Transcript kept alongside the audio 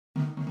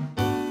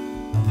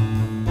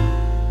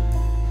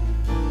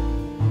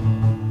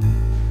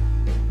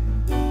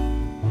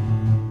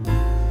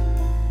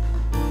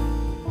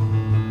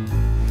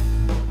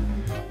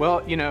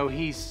Well, you know,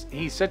 he's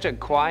such a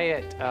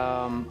quiet,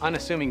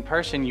 unassuming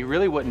person, you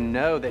really wouldn't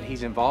know that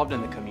he's involved in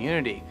the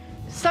community.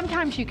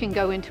 Sometimes you can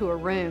go into a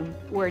room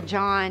where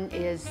John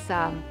is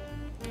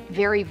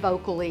very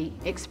vocally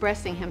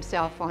expressing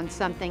himself on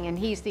something, and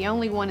he's the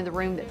only one in the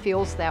room that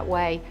feels that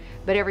way,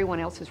 but everyone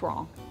else is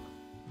wrong.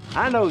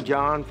 I know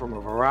John from a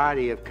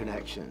variety of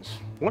connections,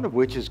 one of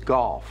which is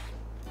golf.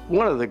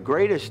 One of the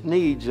greatest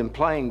needs in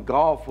playing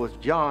golf with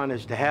John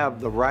is to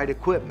have the right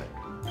equipment.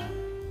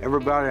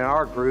 Everybody in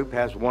our group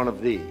has one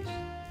of these.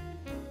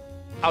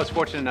 I was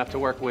fortunate enough to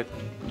work with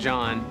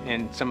John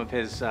in some of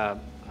his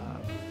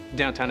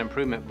Downtown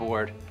Improvement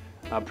Board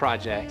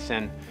projects,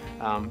 and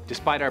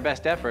despite our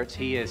best efforts,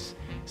 he has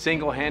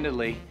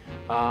single-handedly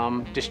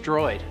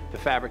destroyed the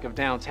fabric of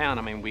downtown.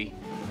 I mean, we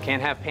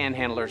can't have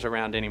panhandlers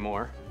around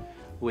anymore.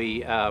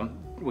 We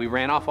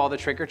ran off all the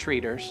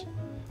trick-or-treaters.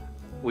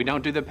 We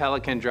don't do the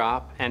pelican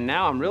drop, and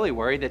now I'm really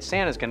worried that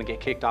Santa's gonna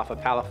get kicked off of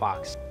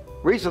Palafox.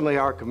 Recently,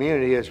 our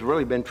community has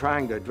really been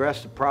trying to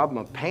address the problem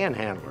of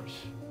panhandlers.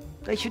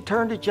 They should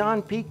turn to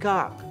John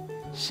Peacock.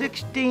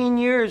 16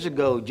 years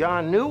ago,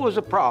 John knew it was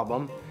a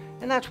problem,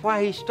 and that's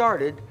why he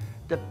started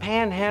the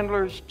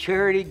Panhandlers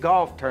Charity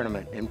Golf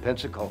Tournament in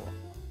Pensacola.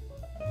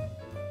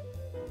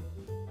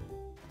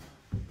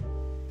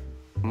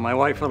 My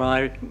wife and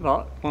I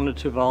wanted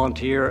to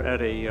volunteer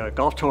at a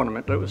golf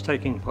tournament that was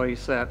taking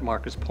place at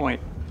Marcus Point.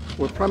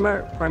 We're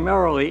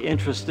primarily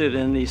interested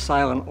in the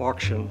silent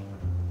auction.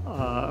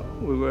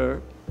 We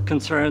were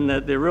concerned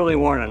that there really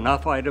weren't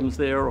enough items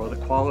there or the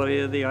quality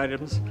of the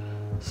items.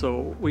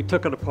 So we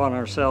took it upon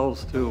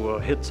ourselves to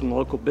hit some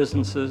local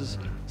businesses.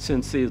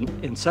 Since the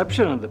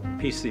inception of the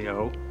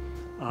PCO,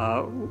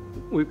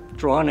 we've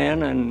drawn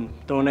in and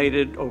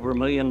donated over $1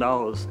 million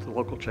to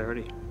local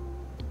charity.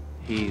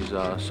 He's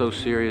so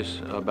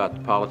serious about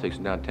the politics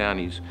in downtown,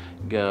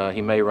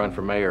 he may run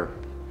for mayor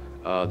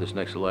this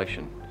next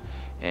election.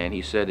 And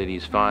he said that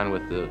he's fine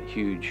with the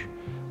huge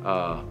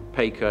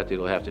pay cut that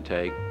he'll have to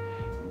take,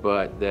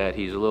 but that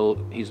he's a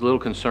little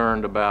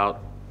concerned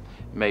about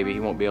maybe he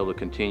won't be able to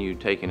continue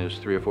taking his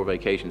 3 or 4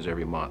 vacations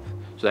every month.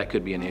 So that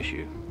could be an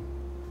issue.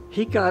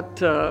 He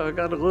got a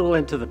little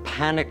into the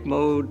panic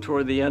mode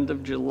toward the end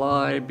of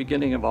July,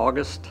 beginning of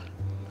August,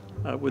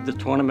 with the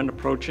tournament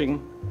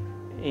approaching,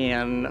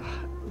 and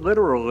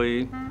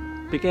literally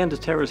began to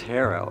tear his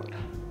hair out.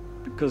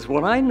 Because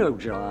when I knew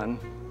John,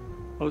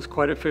 it was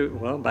quite a few,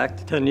 well, back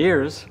to 10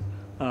 years,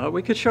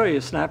 we could show you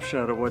a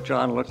snapshot of what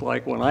John looked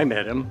like when I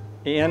met him.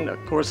 And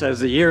of course,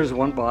 as the years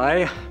went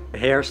by, the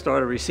hair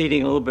started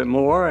receding a little bit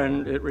more,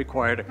 and it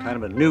required a kind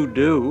of a new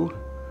do.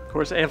 Of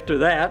course, after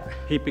that,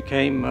 he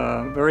became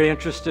very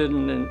interested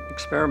in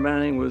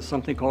experimenting with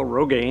something called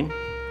Rogaine,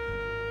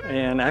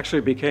 and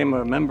actually became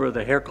a member of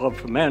the Hair Club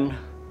for Men.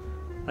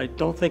 I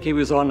don't think he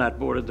was on that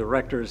board of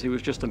directors. He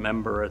was just a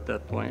member at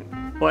that point.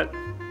 But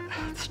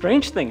the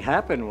strange thing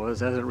happened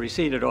was, as it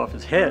receded off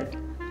his head,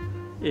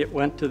 it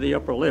went to the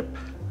upper lip.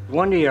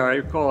 One year, I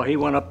recall, he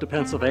went up to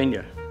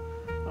Pennsylvania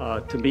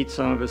to meet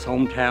some of his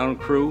hometown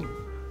crew,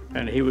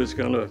 and he was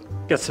going to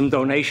get some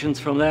donations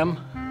from them.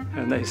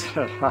 And they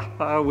said,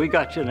 we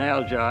got you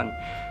now, John.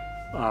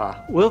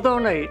 We'll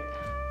donate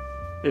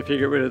if you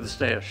get rid of the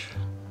stash.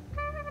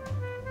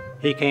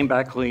 He came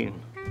back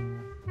clean.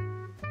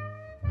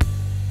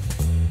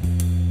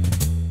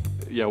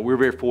 You know, we're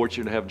very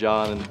fortunate to have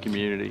John in the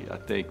community. I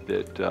think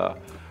that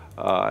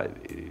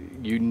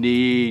you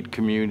need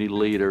community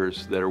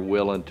leaders that are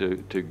willing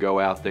to go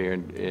out there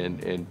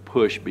and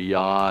push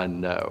beyond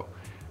no.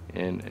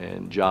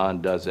 And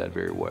John does that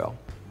very well.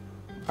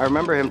 I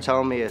remember him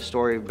telling me a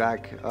story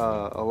back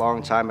a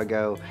long time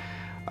ago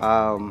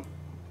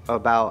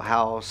about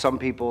how some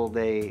people,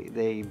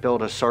 they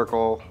build a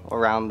circle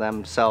around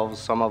themselves.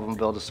 Some of them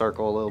build a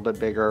circle a little bit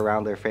bigger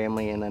around their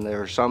family, and then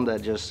there are some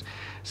that just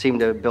seem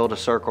to build a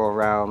circle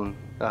around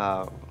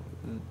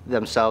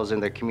themselves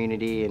and their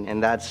community,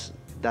 and that's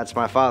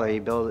my father.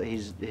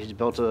 He's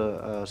built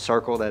a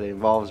circle that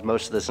involves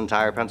most of this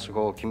entire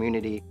Pensacola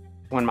community.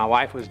 When my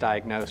wife was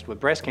diagnosed with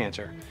breast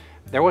cancer,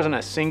 there wasn't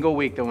a single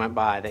week that went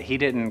by that he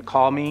didn't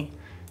call me,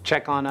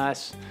 check on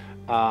us,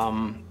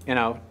 you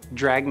know,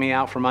 drag me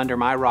out from under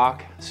my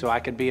rock so I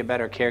could be a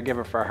better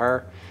caregiver for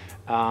her.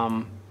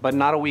 But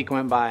not a week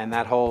went by in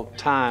that whole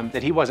time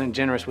that he wasn't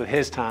generous with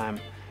his time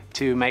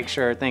to make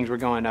sure things were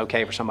going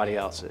okay for somebody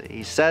else.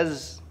 He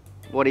says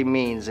what he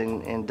means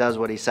and does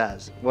what he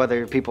says,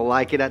 whether people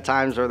like it at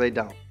times or they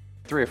don't.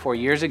 3 or 4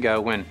 years ago,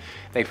 when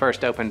they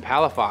first opened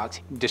Palafox,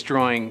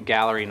 destroying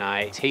gallery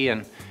nights, he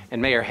and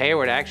Mayor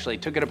Hayward actually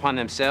took it upon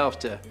themselves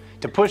to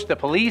push the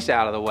police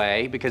out of the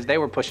way because they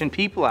were pushing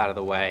people out of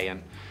the way,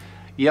 and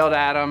yelled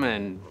at them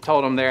and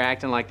told them they're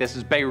acting like this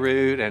is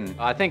Beirut. And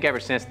I think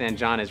ever since then,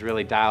 John has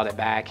really dialed it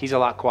back. He's a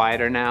lot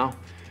quieter now.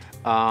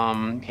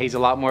 He's a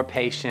lot more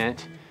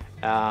patient,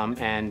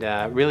 and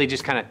really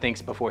just kind of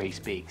thinks before he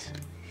speaks.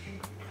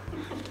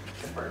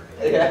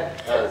 Yeah,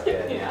 that was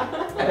good. Yeah.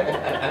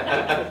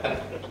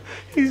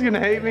 He's gonna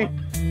hate me.